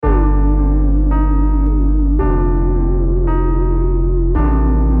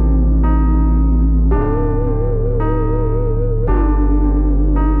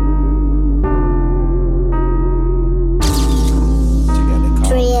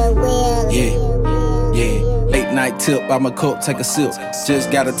tip, by my cup, take a sip.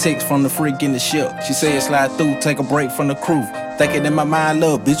 Just got a text from the freak in the ship. She said slide through, take a break from the crew. Thinking in my mind,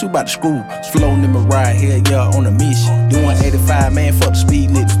 love, bitch, you bout to screw. Floating in my ride, hell yeah, on a mission. Doing 85, man, fuck the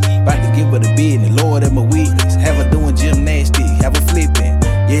speed limit. About to give her the business, Lord at my witness. Have her doing gymnastics, have her flipping.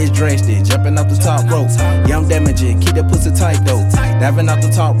 Yeah, it's drastic, jumping off the top rope. Yeah, I'm damaging, keep that pussy tight though. Diving off the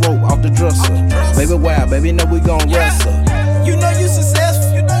top rope, off the dresser. Baby, wow, baby, know we gon' wrestle. You know you successful.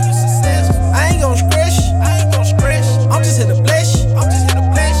 I ain't gon' scratch. I'm just here to bless you.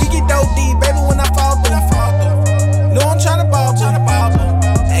 You get dope deep, baby, when I fall through. Know I'm tryna ball through.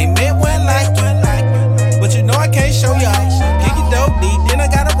 Ain't met one like you, but you know I can't show y'all. You get dope deep, then I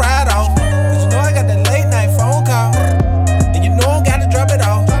gotta ride off. Cause you know I got that late night phone call. And you know I gotta drop it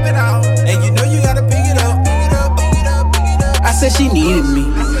off. And you know you gotta pick it up. I said she needed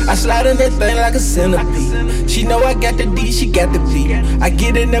me. I slide in that thing like a centipede. She know I got the D, she got the P. I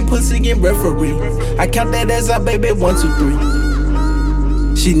get in that pussy and referee. I count that as our baby 1, 2,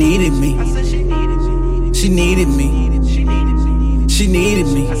 3. She needed me. She needed me. She needed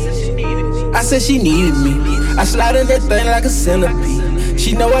me. I said she needed me. I slide in that thing like a centipede.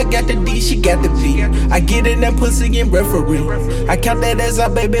 She know I got the D, she got the P. I get in that pussy and referee. I count that as our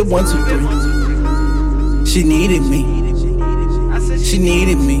baby 1, 2, 3. She needed me. She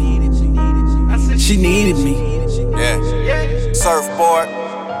needed me. She needed me. Yeah. Surfboard.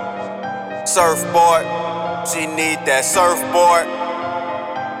 She need that surfboard.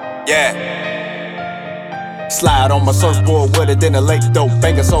 Yeah. Slide on my surfboard wetter than a lake though.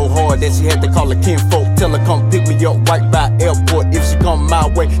 Banging so hard that she had to call her kinfolk. Tell her come pick me up right by airport. If she come my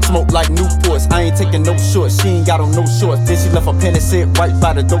way, smoke like Newports. I ain't taking no shorts, she ain't got on no shorts. Then she left her panties set right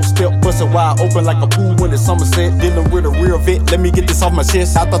by the doorstep. Bust it wide open like a pool when the summer set. Dealing with a real vet, let me get this off my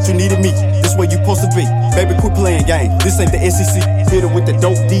chest. I thought you needed me, this where you supposed to be. Baby, quit playing games, this ain't the SEC. Hit her with the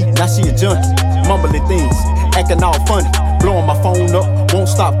dope deep, now she a junkie. Mumbling things, acting all funny. Blowing my phone up, won't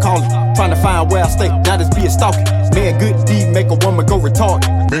stop calling. Trying to find where I stay, now this be a stalking. Man, good deed make a woman go retarded.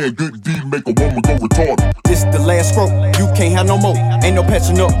 This the last stroke, you can't have no more. Ain't no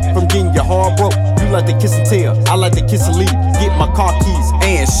patching up from getting your heart broke. You like to kiss and tell, I like to kiss and leave. Get my car keys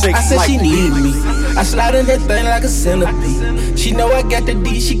and shake. I said like she needed me. I slide in that thing like a centipede. She know I got the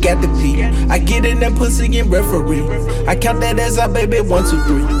D, she got the P. I get in that pussy and referee. I count that as our baby 1, 2,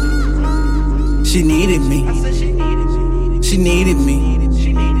 3. She needed me. She needed me.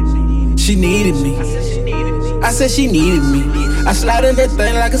 She needed me. I said she needed me. I slide in that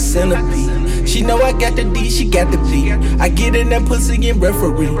thing like a centipede. She know I got the D, she got the P. I get in that pussy and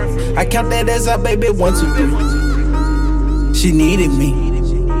referee. I count that as our baby 1, 2, 3. She needed me.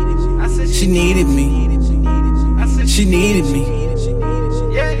 She needed me. She needed me.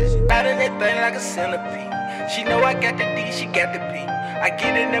 Slide in that thing like a centipede. She know I got the D, she got the P. I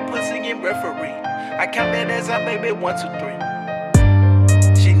get in that pussy and referee. I count that as our baby 1, 2, 3.